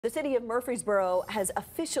The city of Murfreesboro has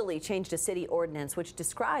officially changed a city ordinance which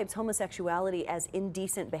describes homosexuality as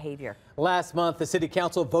indecent behavior. Last month, the city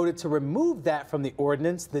council voted to remove that from the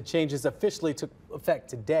ordinance. The changes officially took effect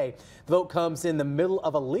today. The vote comes in the middle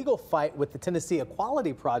of a legal fight with the Tennessee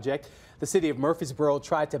Equality Project. The city of Murfreesboro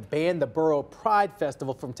tried to ban the Borough Pride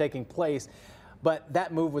Festival from taking place, but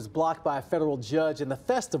that move was blocked by a federal judge, and the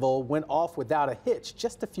festival went off without a hitch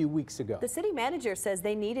just a few weeks ago. The city manager says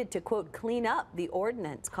they needed to, quote, clean up the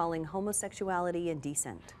ordinance calling homosexuality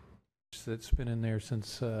indecent. It's been in there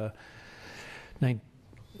since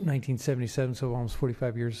 1977, so almost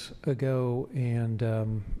 45 years ago, and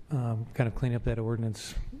kind of clean up that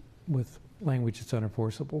ordinance with language that's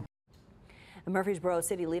unenforceable. Murfreesboro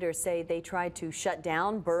city leaders say they tried to shut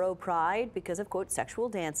down Borough Pride because of, quote, sexual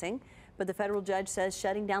dancing, but the federal judge says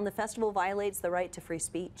shutting down the festival violates the right to free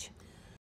speech.